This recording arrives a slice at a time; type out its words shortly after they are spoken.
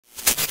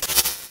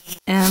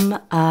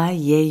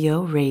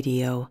MI-YAYO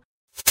Radio.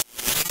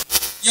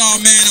 Y'all,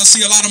 man, I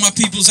see a lot of my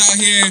peoples out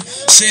here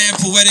saying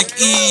Poetic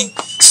E,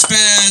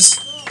 Spaz,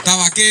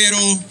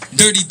 Tabaquero,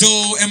 Dirty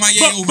Doe,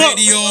 MI-YAYO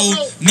Radio,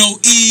 No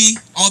E,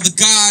 all the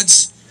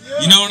gods.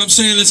 You know what I'm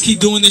saying? Let's keep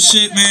doing this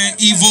shit, man.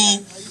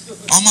 Evo,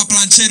 all my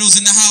plancheros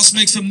in the house,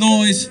 make some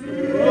noise.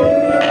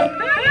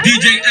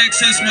 DJ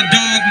Access, my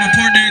dog, my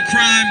partner in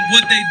crime,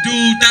 what they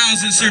do,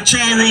 Thousand Sir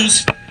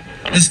Charles.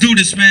 Let's do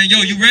this, man.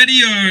 Yo, you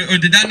ready, or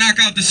did that knock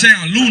out the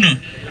sound? Luna.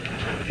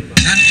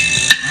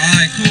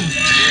 Alright, cool.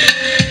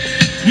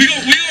 We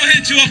gonna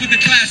hit you up with the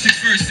classics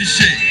first and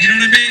shit. You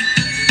know what I mean?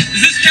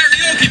 Is this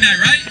karaoke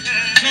night, right?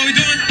 That's what we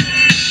doing?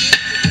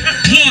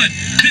 1,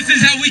 this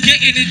is how we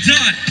getting it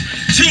done.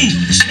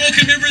 2, smoke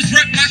and mirrors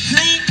rep my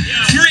crew.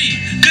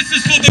 3, this is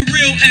for the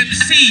real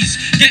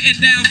MCs. Getting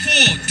down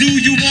 4, do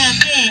you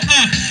want more?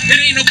 It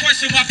ain't no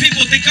question why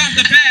people think I'm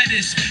the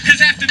baddest.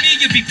 Cause after me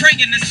you be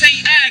praying to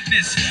Saint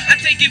Agnes. I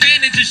take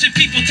advantage of shit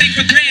people take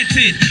for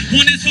granted.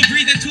 1 is for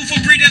breathing, 2 for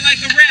breathing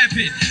like a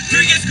rabbit.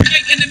 3 is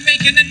creating and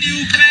making a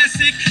new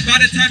classic. By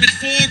the time it's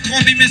 4,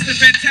 call me Mr.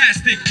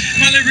 Fantastic.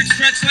 My lyrics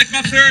stretch like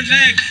my 3rd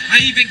leg. I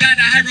even got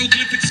a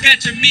hieroglyphic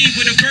sketch of me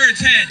with a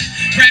bird's head.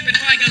 Rapid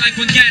fire like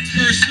when Gats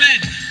first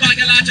led.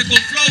 Biological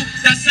flow,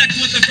 dissect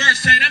what the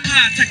verse said. I'm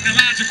high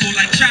technological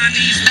like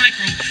Chinese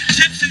micro.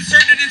 Chips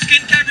inserted in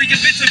skin carrying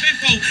bits of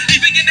info.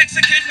 Even your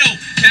Mexican no,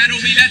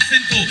 battle me that's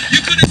sinful.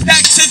 You couldn't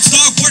stack chips,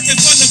 dog, working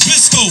for the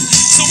Bisco.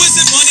 So is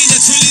it money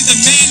that's really the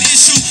main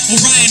issue?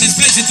 Orion is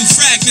measured through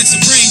fragments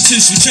of brain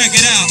tissue. Check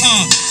it out,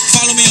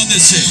 follow me on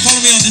this shit. Follow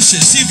me on this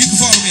shit. See if you can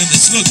follow me on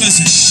this. Look,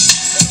 listen.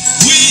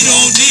 We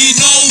don't need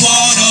no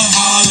water,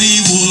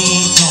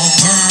 Hollywood don't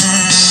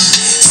burn.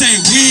 Say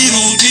we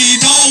don't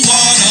need no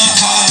water,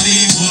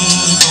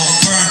 Hollywood don't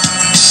burn.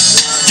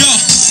 Yo,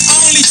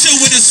 I only chill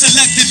with a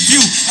selected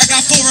few. I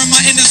got 4 in my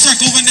inner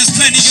circle and there's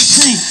plenty of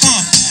crew.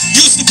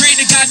 Used to pray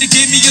to God to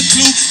give me a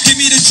clue. Give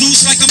me the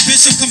juice like I'm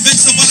Bishop,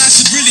 convinced of what I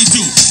should really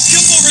do.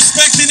 Kill for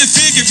respect and the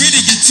fear, get rid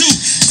of you too.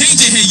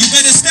 Danger here, you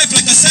better step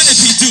like a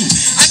centipede do.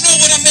 I know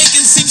what I'm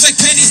making seems like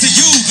pennies to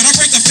you, but I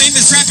break a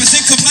famous rapper's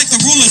income like the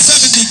rule of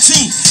 72.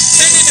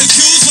 Standing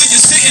accused when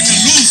you're sitting to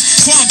lose.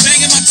 So I'm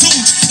banging my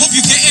tunes, hope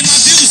you getting my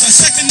views. I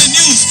second the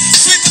news,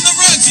 sweeping the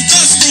rugs with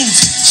dust rooms.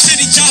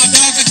 Shitty job,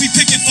 dog, like we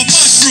picking for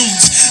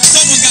mushrooms.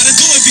 Someone gotta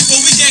do it before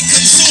we get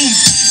consumed.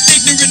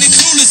 Ignorant and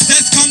clueless,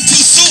 death come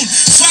too soon.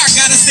 So I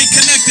gotta stay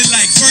connected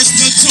like first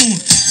platoon.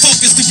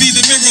 Focus to be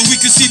the mirror we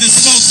can see the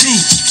smoke through.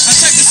 Now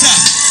check this out.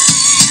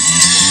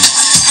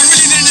 I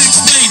really didn't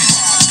explain it.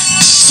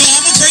 So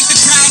I'ma break the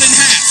crowd in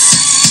half.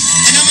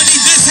 And I'ma need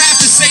this half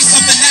to say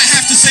something, that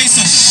half to say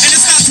something. And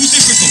it's not too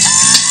difficult.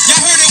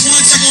 Y'all heard it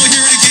once, y'all gonna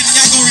hear it again, and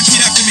y'all gonna repeat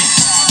after me.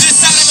 This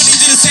side I'ma need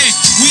you to say,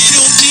 we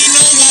don't need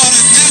no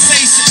water. Now say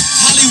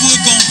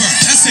Hollywood gon' burn.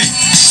 That's it.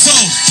 So,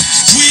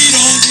 we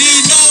don't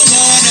need no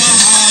water,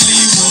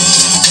 Hollywood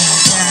gon'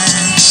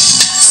 burn.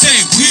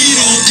 Say, we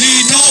don't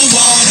need no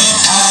water,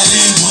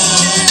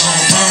 Hollywood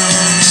gon'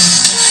 burn.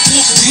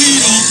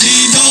 We don't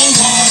need no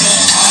water,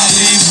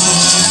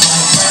 Hollywood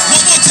gon' burn.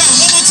 One more time.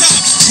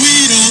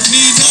 We don't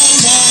need no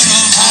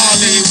water,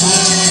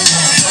 Hollywood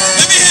gon' burn.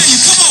 Let me hear you,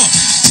 come on.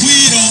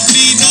 We don't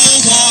need no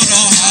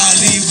water,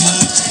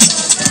 Hollywood.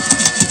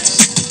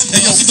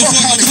 Hey, yo, see the fuck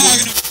I'm talking about.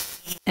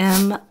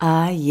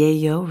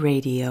 MI-YAYO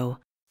Radio.